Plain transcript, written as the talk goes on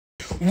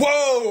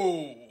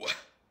Whoa!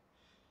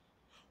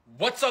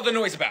 What's all the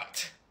noise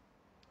about?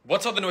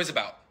 What's all the noise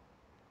about?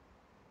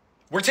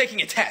 We're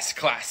taking a test,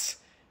 class.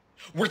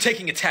 We're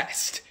taking a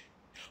test.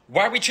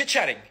 Why are we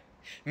chit-chatting?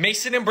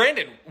 Mason and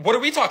Brandon, what are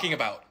we talking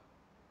about?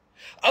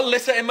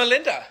 Alyssa and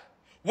Melinda,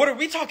 what are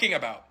we talking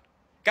about?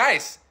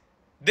 Guys,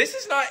 this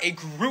is not a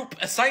group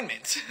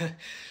assignment.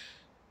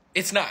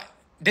 It's not.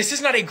 This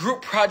is not a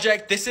group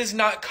project. This is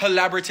not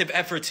collaborative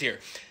efforts here.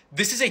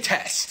 This is a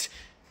test.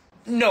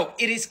 No,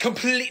 it is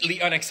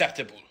completely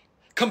unacceptable.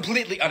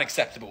 Completely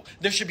unacceptable.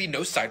 There should be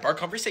no sidebar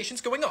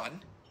conversations going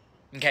on.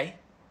 Okay?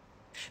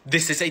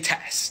 This is a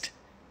test.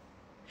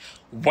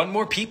 One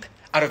more peep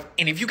out of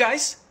any of you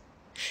guys,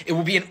 it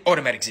will be an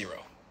automatic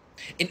 0.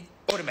 An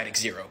automatic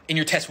 0. And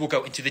your test will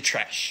go into the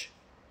trash.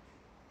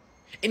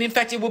 And in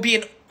fact, it will be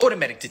an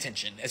automatic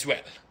detention as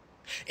well.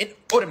 An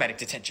automatic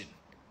detention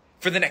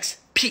for the next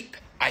peep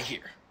I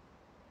hear.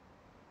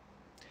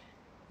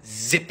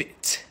 Zip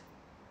it.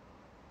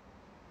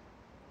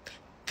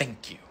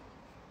 Thank you.